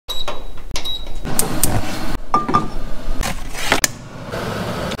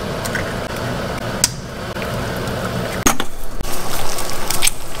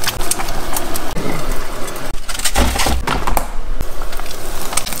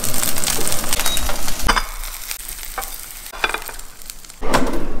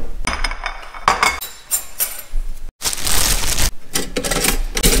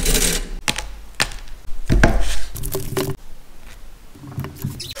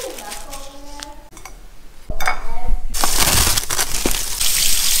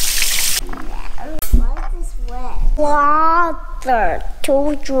water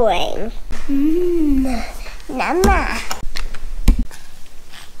to drink. Mama.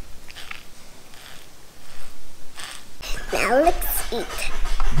 Now let's eat.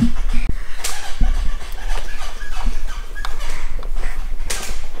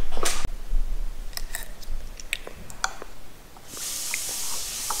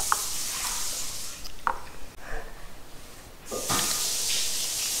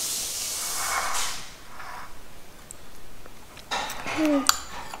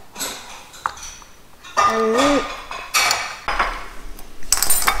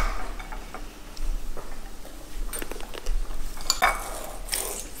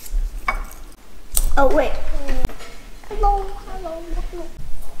 Oh wait. Hello.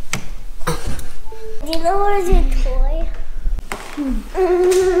 Do you know where's your toy?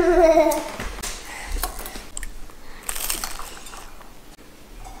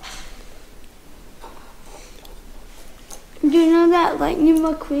 Do you know that Lightning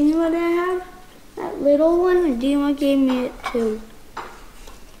McQueen what I have? That little one? Dima gave me it too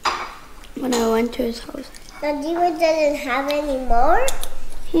when I went to his house. Now Dima doesn't have any more?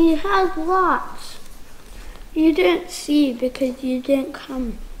 He has lots. You didn't see because you didn't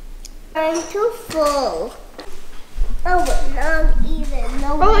come. I'm too full. Oh, but not even.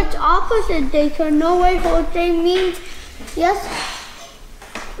 No Oh, way. it's opposite day, so no way Jose means yes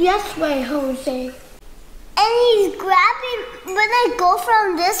way Jose. And he's grabbing, when I go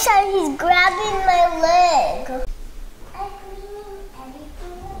from this side, he's grabbing my leg. I'm cleaning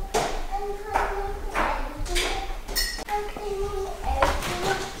everything.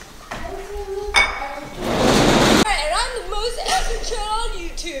 Alright, and I'm the most epic channel on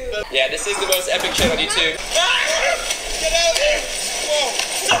YouTube. Yeah, this is the most epic channel on YouTube. Get out there! Whoa!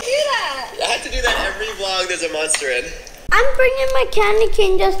 Don't do that! I have to do that every vlog there's a monster in. I'm bringing my candy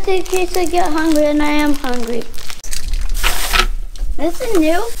cane just in case I get hungry, and I am hungry. This is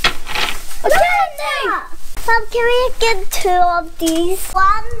new. A candy! Pop, can we get 2 of these?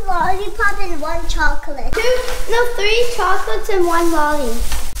 1 lollipop and 1 chocolate. 3 chocolates and 1 lolly.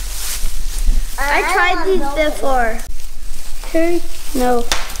 I tried these before. 2? No.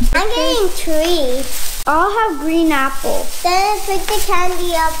 I'm getting 3. I'll have green apple. Then pick the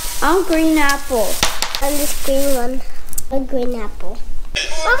candy up I'm green apple. on this green one. A green apple.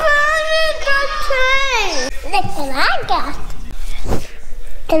 Look what I got.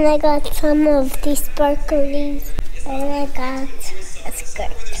 And I got some of these sparklies. And I got a skirt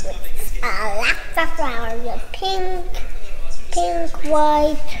with lots of flowers. Pink,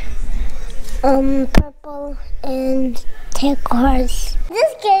 white, purple, and turquoise.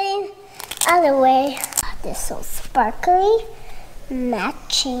 Just getting out of the way. This is so sparkly,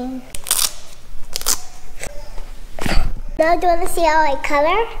 matching. Now, do you want to see how I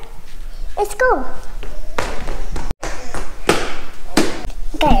color? Let's go.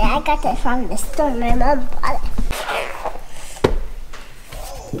 Okay, I got it from the store. My mom bought it.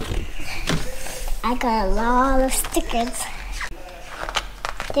 I got a lot of stickers.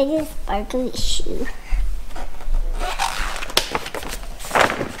 This is sparkly shoe.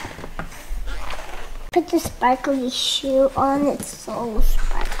 Put the sparkly shoe on. It's so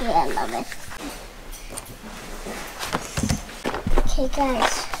sparkly. I love it. Okay,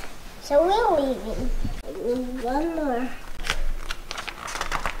 guys. So we're leaving. I need 1 more.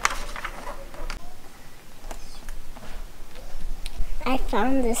 I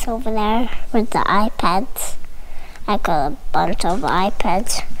found this over there with the iPads. I got a bunch of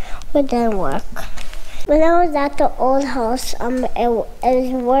iPads. It didn't work. When I was at the old house, it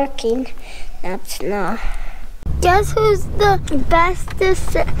was working. That's not. Guess who's the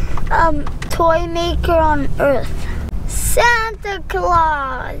bestest toy maker on earth? Santa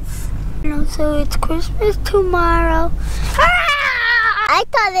Claus. So it's Christmas tomorrow. I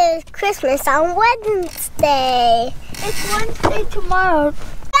thought it was Christmas on Wednesday. It's Wednesday tomorrow.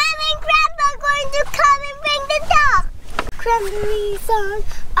 Mom and Grandpa are going to come and bring the dog. Cranberry song,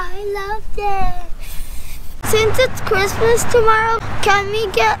 I love it. Since it's Christmas tomorrow, can we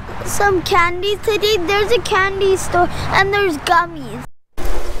get some candy today? There's a candy store and there's gummies.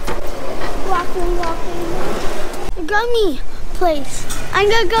 Walking. Gummy place. I'm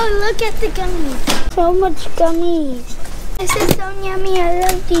gonna go look at the gummies. So much gummies. This is so yummy, I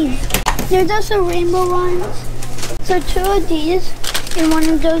love these. There's also rainbow ones. So 2 of these and 1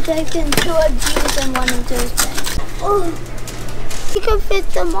 of those eggs and 2 of these and 1 of those eggs. Oh, you can fit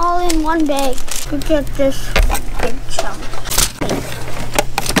them all in 1 bag. Look at this big chunk.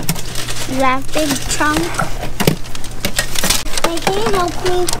 That big chunk. Hey, can you help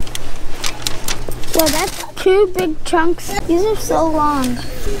me? Well, that's 2 big chunks. These are so long.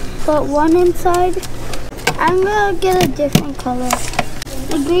 But 1 inside. I'm gonna get a different color.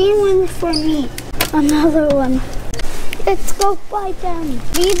 The green one's for me. Another one. Let's go buy them.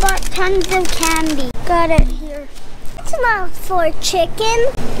 We bought tons of candy. Got it here. It's not for chicken.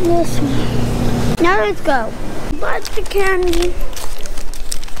 This one. Now let's go. Bought the candy.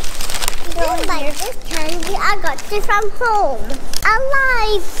 Don't like this candy. I got it from home.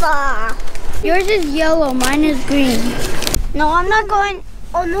 Alive. Yours is yellow. Mine is green. No, I'm not going.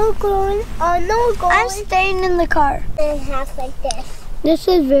 Oh no, going. Oh no, going. I'm staying in the car. They have like this. This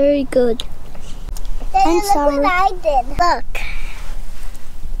is very good. Then I'm look sorry. what I did. Look.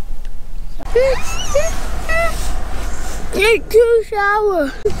 Need to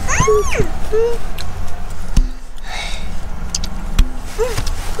shower.